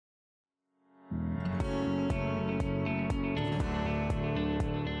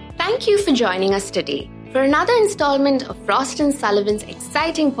Thank you for joining us today for another installment of Frost & Sullivan's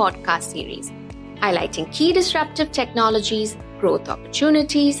exciting podcast series, highlighting key disruptive technologies, growth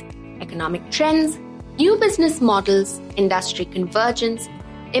opportunities, economic trends, new business models, industry convergence,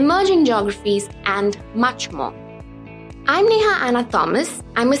 emerging geographies, and much more. I'm Neha Anna Thomas.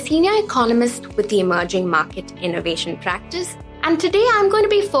 I'm a senior economist with the Emerging Market Innovation Practice, and today I'm going to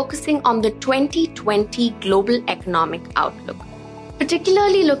be focusing on the 2020 Global Economic Outlook,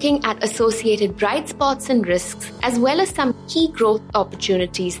 particularly looking at associated bright spots and risks, as well as some key growth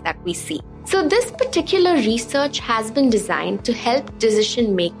opportunities that we see. So this particular research has been designed to help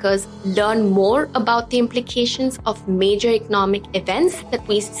decision makers learn more about the implications of major economic events that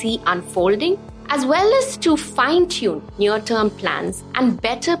we see unfolding, as well as to fine-tune near-term plans and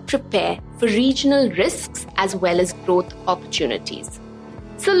better prepare for regional risks as well as growth opportunities.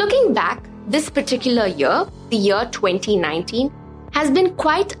 So looking back, this particular year, the year 2019, has been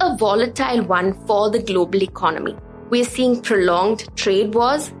quite a volatile one for the global economy. We're seeing prolonged trade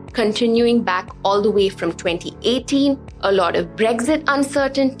wars continuing back all the way from 2018, a lot of Brexit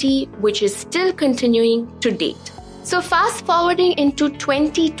uncertainty, which is still continuing to date. So fast forwarding into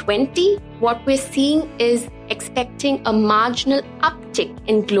 2020, what we're seeing is expecting a marginal uptick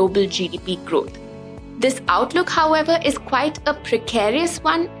in global GDP growth. This outlook, however, is quite a precarious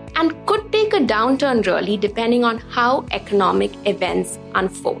one and could take a downturn really depending on how economic events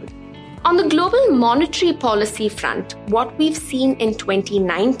unfold. On the global monetary policy front, what we've seen in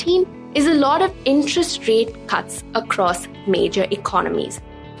 2019 is a lot of interest rate cuts across major economies.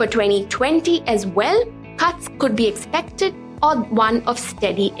 For 2020 as well, cuts could be expected or one of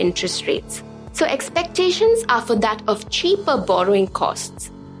steady interest rates. So expectations are for that of cheaper borrowing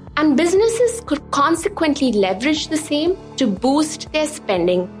costs. And businesses could consequently leverage the same to boost their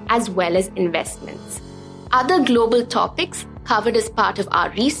spending as well as investments. Other global topics covered as part of our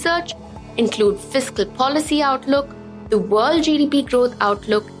research include fiscal policy outlook, the world GDP growth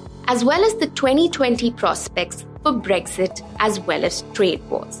outlook, as well as the 2020 prospects for Brexit as well as trade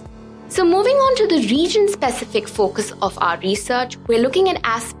wars. So moving on to the region-specific focus of our research, we're looking at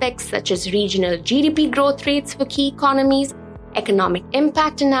aspects such as regional GDP growth rates for key economies, economic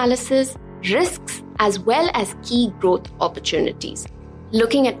impact analysis, risks, as well as key growth opportunities.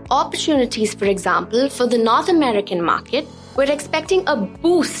 Looking at opportunities, for example, for the North American market, we're expecting a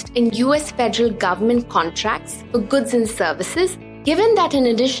boost in US federal government contracts for goods and services, given that an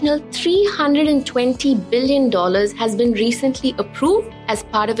additional $320 billion has been recently approved as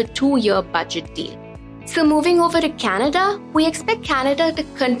part of a 2-year budget deal. So moving over to Canada, we expect Canada to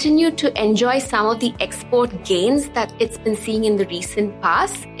continue to enjoy some of the export gains that it's been seeing in the recent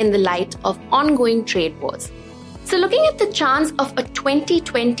past in the light of ongoing trade wars. So looking at the chance of a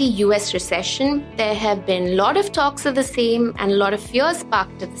 2020 US recession, there have been a lot of talks of the same and a lot of fears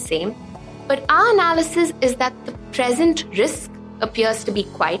sparked of the same. But our analysis is that the present risk appears to be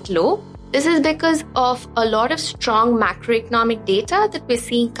quite low. This is because of a lot of strong macroeconomic data that we're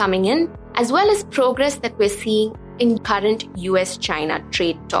seeing coming in, as well as progress that we're seeing in current US-China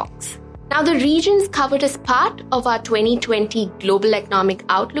trade talks. Now, the regions covered as part of our 2020 Global Economic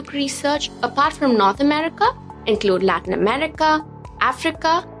Outlook research, apart from North America, include Latin America,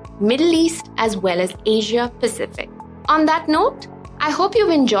 Africa, Middle East, as well as Asia Pacific. On that note, I hope you've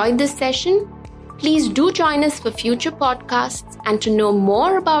enjoyed this session. Please do join us for future podcasts, and to know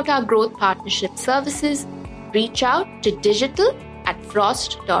more about our growth partnership services, reach out to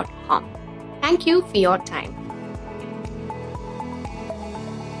digital@frost.com. Thank you for your time.